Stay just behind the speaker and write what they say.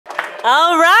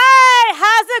All right,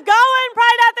 how's it going,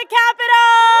 Pride at the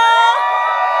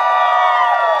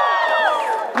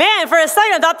Capitol? Man, for a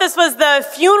second I thought this was the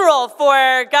funeral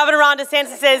for Governor Ron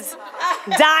DeSantis'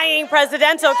 dying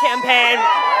presidential campaign.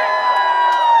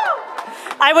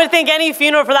 I would think any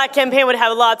funeral for that campaign would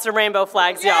have lots of rainbow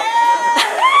flags, y'all.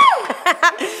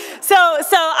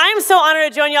 So I'm so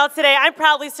honored to join y'all today. I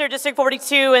proudly serve District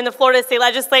 42 in the Florida State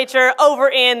Legislature over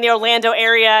in the Orlando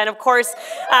area. And of course,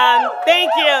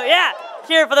 thank you, yeah,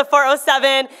 here for the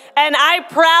 407. And I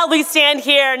proudly stand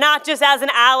here, not just as an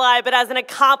ally, but as an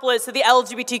accomplice to the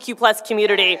LGBTQ+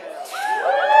 community.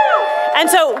 And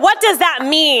so what does that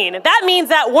mean? That means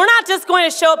that we're not just going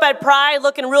to show up at Pride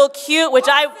looking real cute, which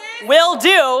I will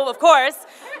do, of course,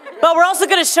 but we're also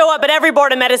going to show up at every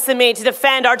Board of Medicine meeting to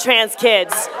defend our trans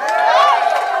kids.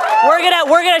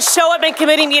 We're gonna show up in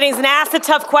committee meetings and ask the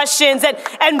tough questions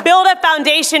and build a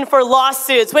foundation for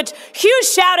lawsuits, which huge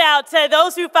shout out to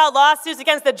those who filed lawsuits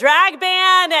against the drag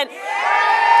ban. And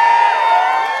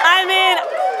I mean,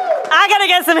 I gotta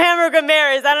get some hamburger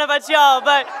Marys. I don't know about y'all,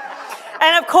 but,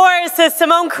 and of course, to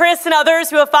Simone, Chris, and others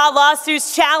who have filed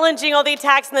lawsuits challenging all the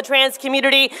attacks in the trans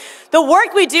community. The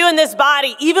work we do in this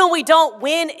body, even when we don't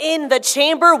win in the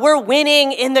chamber, we're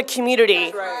winning in the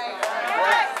community. That's right.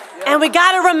 And we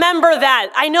gotta remember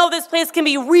that. I know this place can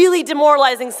be really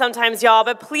demoralizing sometimes, y'all,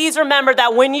 but please remember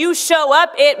that when you show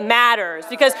up, it matters,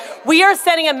 because we are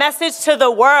sending a message to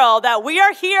the world that we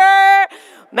are here,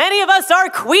 many of us are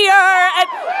queer,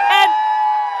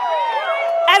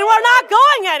 and we're not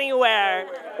going anywhere.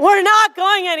 We're not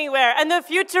going anywhere, and the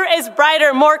future is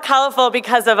brighter, more colorful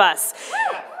because of us.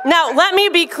 Now, let me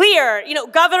be clear,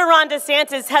 Governor Ron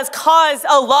DeSantis has caused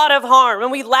a lot of harm,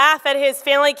 and we laugh at his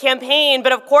family campaign,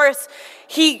 but of course,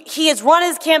 he has run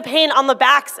his campaign on the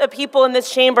backs of people in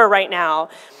this chamber right now.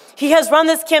 He has run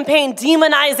this campaign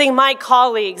demonizing my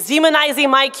colleagues, demonizing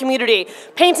my community,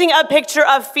 painting a picture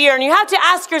of fear, and you have to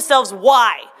ask yourselves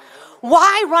why.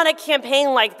 Why run a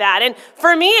campaign like that? And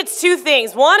for me, it's two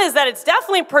things. One is that it's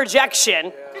definitely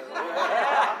projection.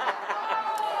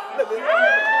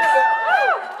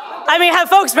 I mean, have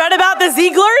folks read about the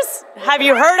Zieglers? Have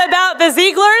you heard about the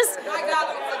Zieglers?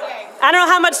 I don't know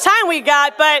how much time we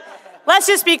got, but let's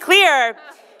just be clear.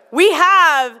 We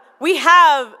have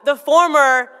the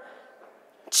former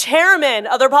chairman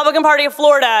of the Republican Party of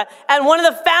Florida and one of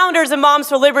the founders of Moms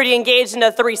for Liberty engaged in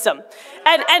a threesome.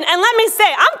 And let me say,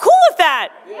 I'm cool with that.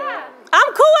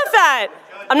 I'm cool with that.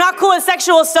 I'm not cool with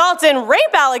sexual assault and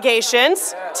rape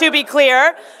allegations, to be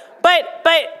clear, but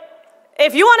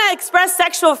if you want to express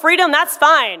sexual freedom, that's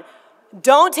fine.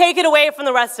 Don't take it away from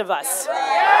the rest of us.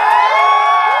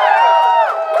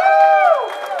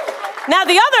 Now,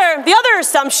 the other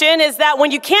assumption is that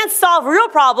when you can't solve real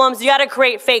problems, you got to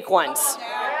create fake ones.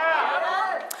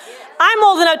 I'm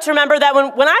old enough to remember that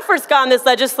when I first got in this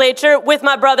legislature with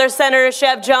my brother, Senator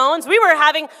Shep Jones, we were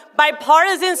having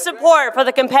bipartisan support for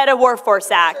the Competitive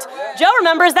Workforce Act. Joe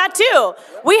remembers that too.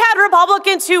 We had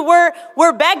Republicans who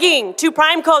were begging to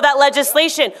prime code that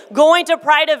legislation, going to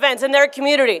Pride events in their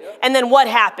community. And then what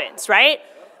happens, right?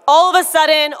 All of a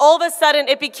sudden,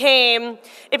 it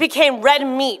became red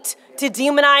meat to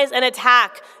demonize and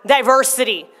attack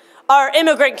diversity, our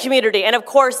immigrant community, and of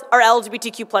course, our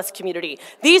LGBTQ+ community.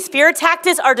 These fear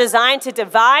tactics are designed to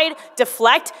divide,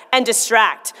 deflect, and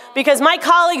distract, because my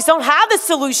colleagues don't have the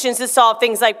solutions to solve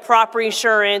things like property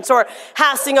insurance or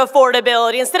housing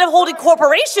affordability. Instead of holding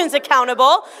corporations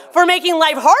accountable for making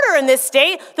life harder in this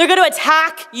state, they're going to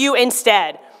attack you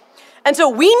instead. And so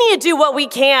we need to do what we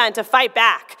can to fight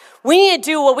back. We need to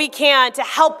do what we can to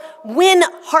help win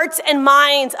hearts and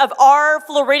minds of our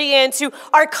Floridians who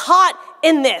are caught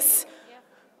in this,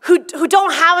 who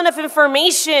don't have enough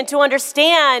information to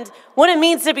understand what it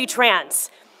means to be trans,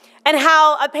 and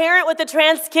how a parent with a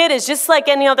trans kid is just like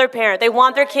any other parent. They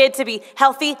want their kid to be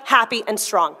healthy, happy, and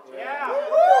strong.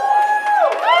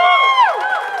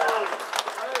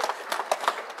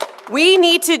 We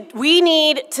need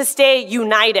to stay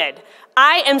united.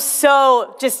 I am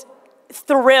so just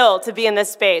thrilled to be in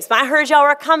this space. When I heard y'all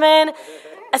were coming,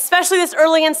 especially this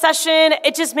early in session,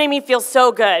 it just made me feel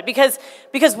so good because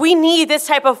we need this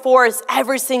type of force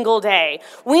every single day.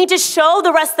 We need to show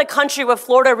the rest of the country what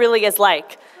Florida really is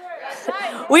like.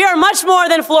 We are much more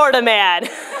than Florida, man.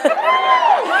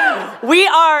 We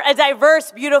are a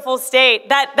diverse, beautiful state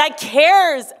that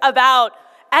cares about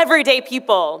everyday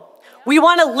people. We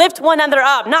want to lift one another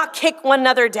up, not kick one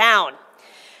another down.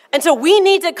 And so we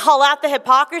need to call out the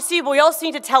hypocrisy, but we also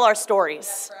need to tell our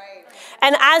stories.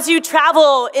 And as you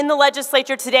travel in the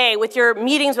legislature today with your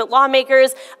meetings with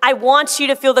lawmakers, I want you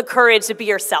to feel the courage to be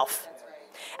yourself.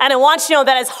 And I want you to know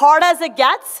that as hard as it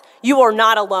gets, you are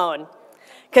not alone.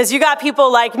 Because you got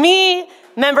people like me,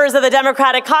 members of the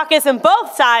Democratic caucus in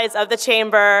both sides of the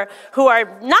chamber, who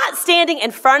are not standing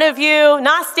in front of you,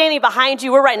 not standing behind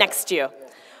you, we're right next to you.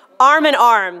 Arm in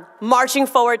arm, marching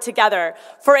forward together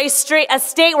for a state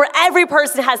where every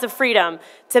person has the freedom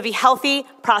to be healthy,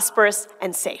 prosperous,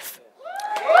 and safe.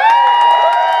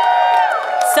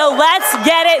 So let's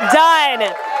get it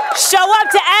done. Show up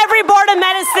to every Board of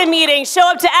Medicine meeting. Show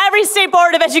up to every state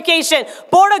Board of Education.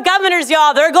 Board of Governors,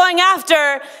 y'all, they're going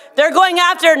after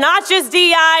not just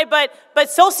DEI, but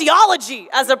sociology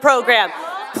as a program.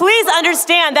 Please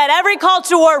understand that every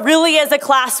culture war really is a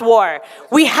class war.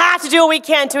 We have to do what we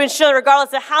can to ensure that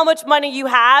regardless of how much money you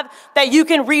have, that you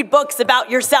can read books about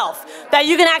yourself, that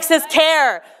you can access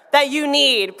care that you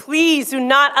need. Please do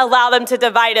not allow them to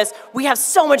divide us. We have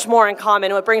so much more in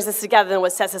common, what brings us together than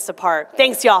what sets us apart.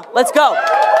 Thanks, y'all. Let's go.